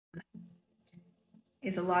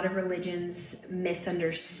is a lot of religions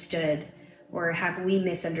misunderstood, or have we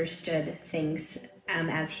misunderstood things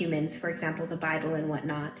as humans? For example, the Bible and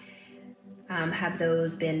whatnot. Have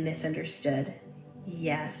those been misunderstood?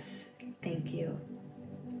 Yes. Thank you.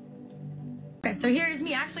 Okay, so here is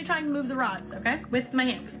me actually trying to move the rods, okay, with my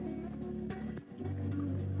hands.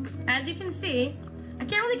 As you can see, I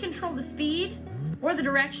can't really control the speed or the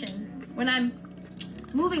direction when I'm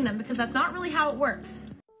moving them because that's not really how it works.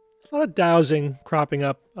 There's a lot of dowsing cropping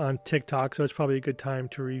up on TikTok, so it's probably a good time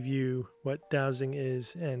to review what dowsing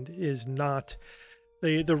is and is not.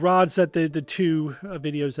 The rods that the two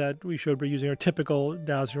videos that we showed were using are typical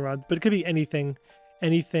dowsing rods, but it could be anything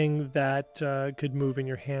that could move in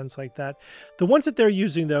your hands like that. The ones that they're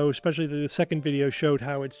using, though, especially the second video showed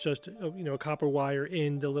how it's just a copper wire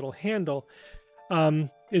in the little handle,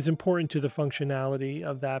 is important to the functionality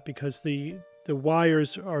of that because the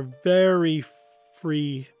wires are very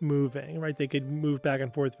free moving, right? They could move back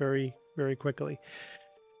and forth very, very quickly.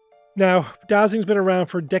 Now, dowsing's been around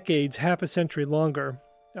for decades, half a century longer,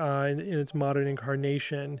 in its modern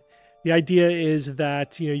incarnation. The idea is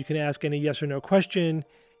that you can ask any yes or no question,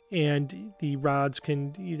 and the rods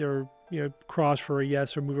can either cross for a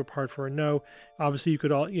yes or move apart for a no. Obviously, you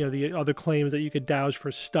could the other claim is that you could dowse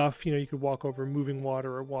for stuff. You could walk over moving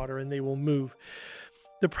water or water, and they will move.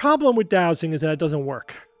 The problem with dowsing is that it doesn't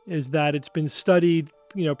work. Is that it's been studied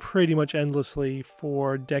pretty much endlessly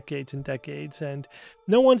for decades and decades, and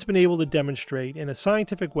no one's been able to demonstrate in a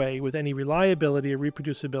scientific way with any reliability or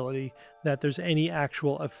reproducibility that there's any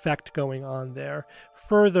actual effect going on there.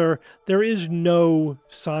 Further, there is no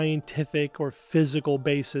scientific or physical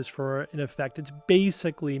basis for an effect. It's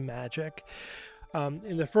basically magic.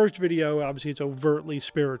 In the first video, obviously it's overtly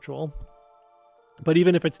spiritual. But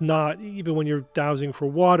even if it's not, even when you're dowsing for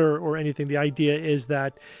water or anything, the idea is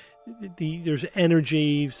that there's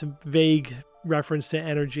energy, some vague reference to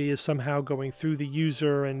energy is somehow going through the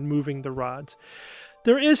user and moving the rods.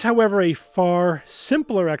 There is, however, a far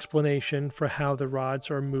simpler explanation for how the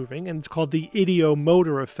rods are moving, and it's called the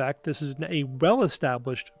ideomotor effect. This is a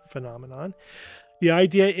well-established phenomenon. The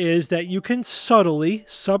idea is that you can subtly,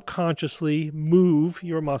 subconsciously move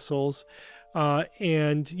your muscles,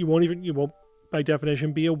 and you won't by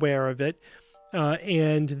definition be aware of it,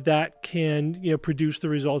 and that can produce the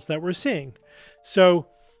results that we're seeing. So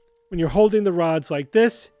when you're holding the rods like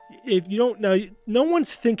this, if you don't know, no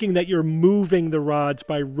one's thinking that you're moving the rods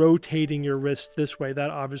by rotating your wrists this way. That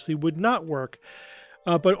obviously would not work.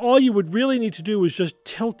 But all you would really need to do is just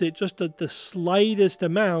tilt it just the slightest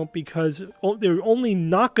amount, because they're only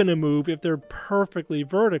not going to move if they're perfectly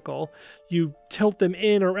vertical. You tilt them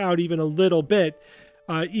in or out even a little bit.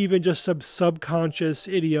 Even just some subconscious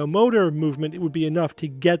ideomotor movement, it would be enough to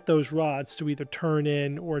get those rods to either turn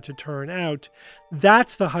in or to turn out.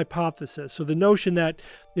 That's the hypothesis. So the notion that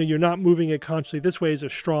you're not moving it consciously this way is a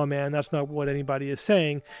straw man. That's not what anybody is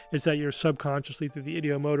saying. It's that you're subconsciously, through the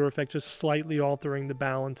ideomotor effect, just slightly altering the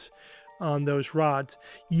balance on those rods.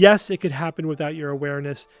 Yes, it could happen without your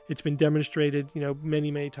awareness. It's been demonstrated,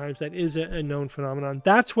 many, many times. That is a known phenomenon.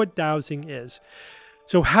 That's what dowsing is.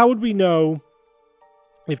 So how would we know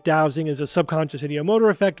if dowsing is a subconscious ideomotor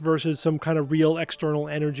effect versus some kind of real external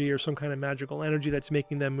energy or some kind of magical energy that's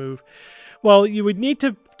making them move? Well, you would need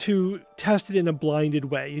to test it in a blinded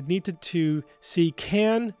way. You'd need to see,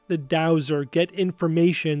 can the dowser get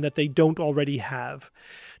information that they don't already have?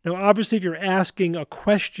 Now, obviously, if you're asking a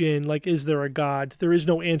question like, is there a God? There is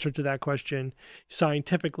no answer to that question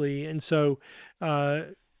scientifically. And so,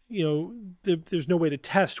 there's no way to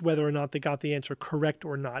test whether or not they got the answer correct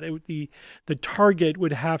or not. The target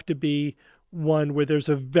would have to be one where there's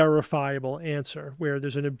a verifiable answer, where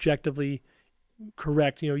there's an objectively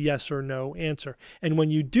correct, yes or no answer. And when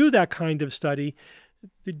you do that kind of study,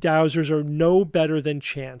 the dowsers are no better than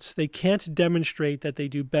chance. They can't demonstrate that they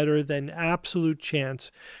do better than absolute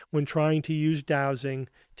chance when trying to use dowsing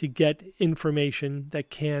to get information that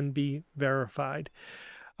can be verified.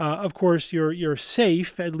 Of course, you're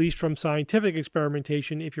safe, at least from scientific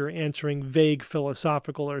experimentation, if you're answering vague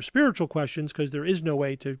philosophical or spiritual questions, because there is no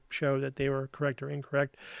way to show that they were correct or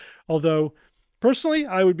incorrect. Although, personally,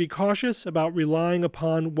 I would be cautious about relying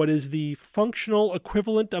upon what is the functional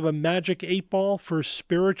equivalent of a magic 8-ball for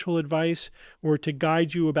spiritual advice or to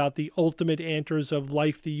guide you about the ultimate answers of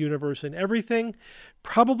life, the universe, and everything.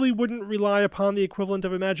 Probably wouldn't rely upon the equivalent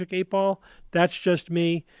of a magic 8-ball. That's just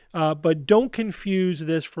me. But don't confuse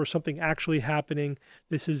this for something actually happening.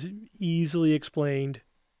 This is easily explained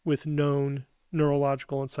with known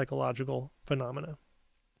neurological and psychological phenomena.